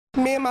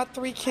Me and my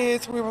 3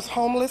 kids, we was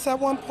homeless at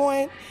one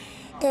point,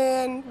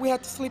 and we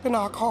had to sleep in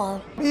our car.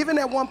 Even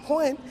at one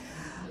point,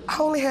 I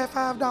only had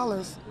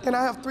 $5, and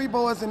I have 3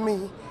 boys and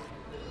me.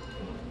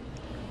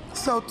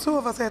 So 2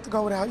 of us had to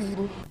go without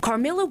eating.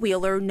 Carmilla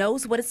Wheeler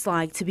knows what it's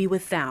like to be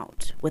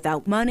without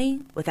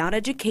money, without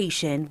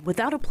education,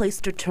 without a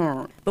place to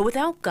turn. But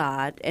without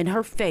God and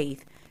her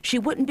faith, she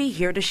wouldn't be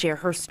here to share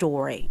her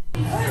story.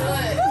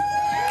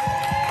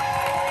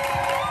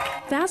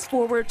 Fast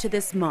forward to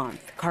this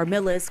month,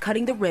 Carmilla is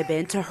cutting the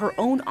ribbon to her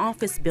own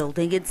office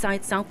building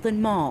inside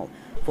Southland Mall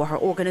for her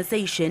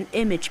organization,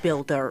 Image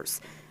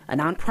Builders, a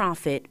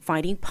nonprofit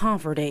fighting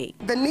poverty.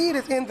 The need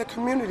is in the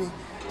community,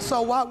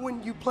 so why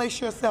wouldn't you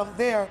place yourself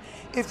there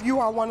if you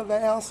are one of the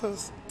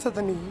answers to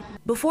the need?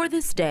 Before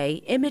this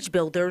day, Image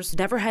Builders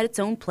never had its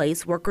own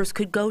place workers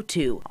could go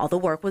to. All the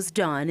work was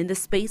done in the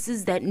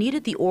spaces that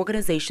needed the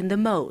organization the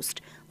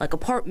most, like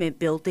apartment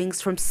buildings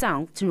from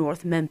South to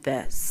North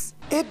Memphis.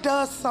 It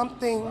does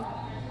something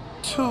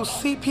to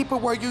see people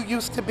where you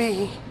used to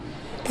be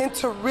and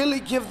to really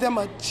give them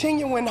a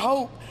genuine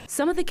hope.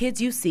 Some of the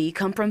kids you see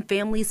come from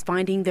families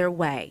finding their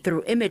way.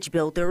 Through Image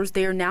Builders,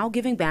 they are now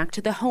giving back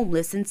to the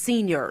homeless and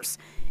seniors.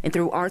 And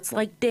through arts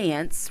like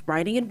dance,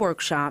 writing, and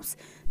workshops,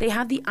 they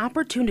have the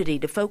opportunity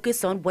to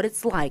focus on what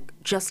it's like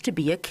just to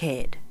be a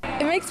kid.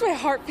 It makes my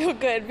heart feel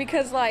good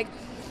because,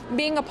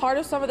 being a part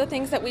of some of the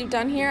things that we've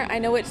done here, I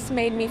know it's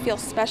made me feel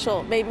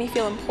special, made me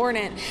feel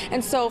important.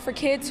 And so for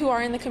kids who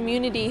are in the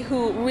community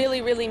who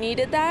really, really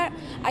needed that,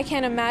 I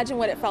can't imagine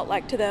what it felt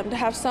like to them to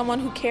have someone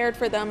who cared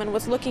for them and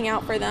was looking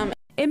out for them.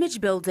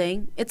 Image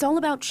building, it's all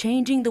about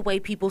changing the way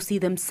people see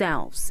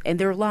themselves and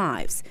their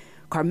lives.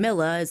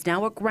 Carmilla is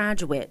now a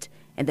graduate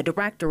and the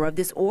director of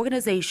this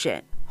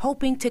organization,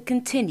 hoping to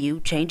continue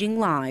changing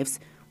lives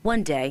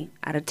one day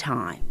at a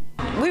time.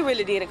 We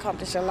really did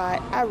accomplish a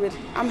lot.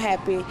 I'm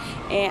happy,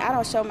 and I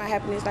don't show my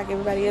happiness like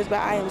everybody is, but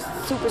I am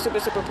super, super,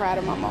 super proud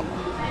of my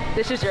mama.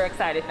 This is your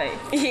excited face.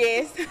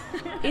 Yes.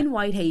 In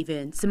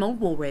Whitehaven, Simone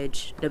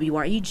Woolridge,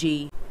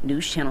 WREG,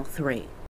 News Channel 3.